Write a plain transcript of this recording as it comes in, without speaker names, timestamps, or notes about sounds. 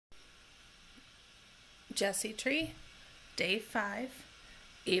Jesse Tree, Day 5,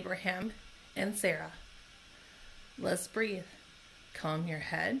 Abraham and Sarah. Let's breathe. Calm your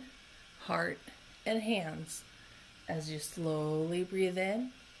head, heart, and hands as you slowly breathe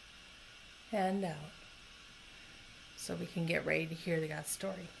in and out so we can get ready to hear the God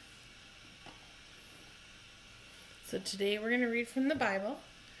story. So today we're going to read from the Bible.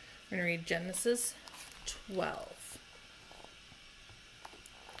 We're going to read Genesis 12.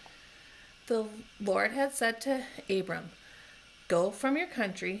 The Lord had said to Abram, "Go from your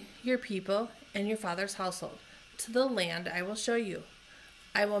country, your people, and your father's household, to the land I will show you.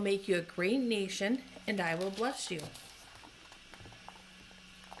 I will make you a great nation, and I will bless you.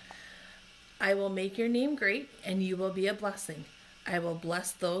 I will make your name great, and you will be a blessing. I will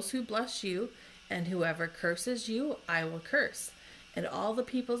bless those who bless you, and whoever curses you, I will curse. And all the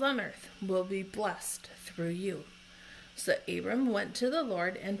peoples on earth will be blessed through you." So Abram went to the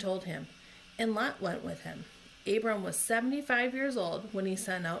Lord and told him, and Lot went with him. Abram was 75 years old when he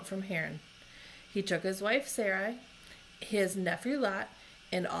set out from Haran. He took his wife Sarai, his nephew Lot,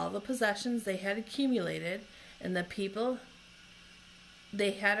 and all the possessions they had accumulated, and the people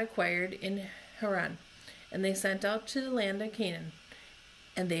they had acquired in Haran, and they set out to the land of Canaan,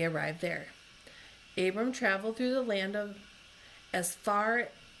 and they arrived there. Abram traveled through the land as far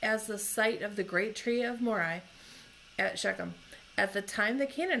as the site of the great tree of Moreh at Shechem. At the time the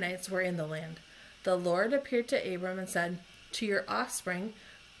Canaanites were in the land, the Lord appeared to Abram and said, "To your offspring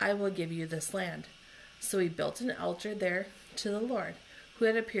I will give you this land." So he built an altar there to the Lord, who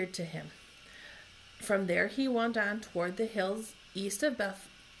had appeared to him. From there he went on toward the hills east of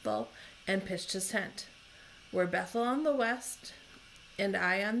Bethel and pitched his tent. Where Bethel on the west and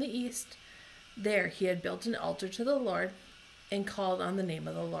Ai on the east, there he had built an altar to the Lord and called on the name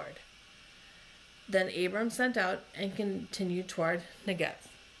of the Lord. Then Abram sent out and continued toward Negev.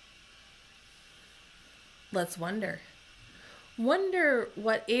 Let's wonder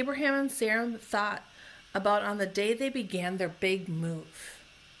what Abraham and Sarah thought about on the day they began their big move.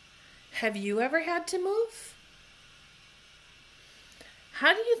 Have you ever had to move?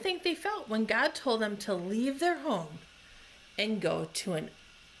 How do you think they felt when God told them to leave their home and go to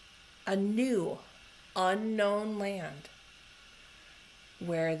a new, unknown land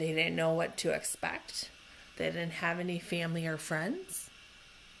where they didn't know what to expect? They didn't have any family or friends.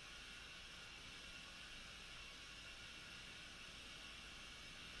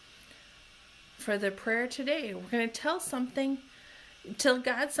 For the prayer today, we're going to tell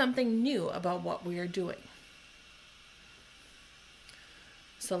God something new about what we are doing.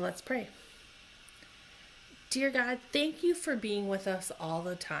 So let's pray. Dear God, thank you for being with us all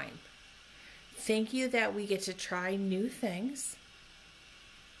the time. Thank you that we get to try new things,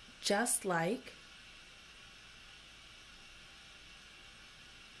 just like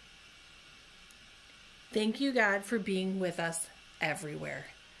thank you, God, for being with us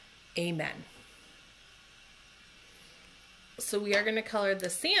everywhere. Amen. So we are going to color the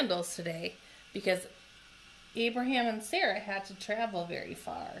sandals today because Abraham and Sarah had to travel very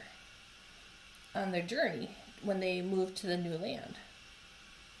far on their journey when they moved to the new land.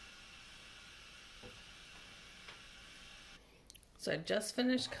 So I just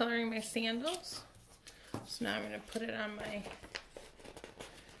finished coloring my sandals. So now I'm going to put it on my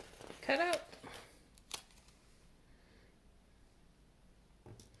cutout.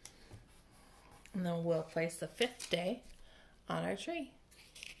 And then we'll place the 5th day on our tree.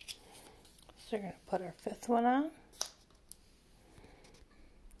 So we're going to put our 5th one on.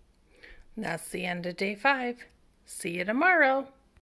 And that's the end of day 5. See you tomorrow.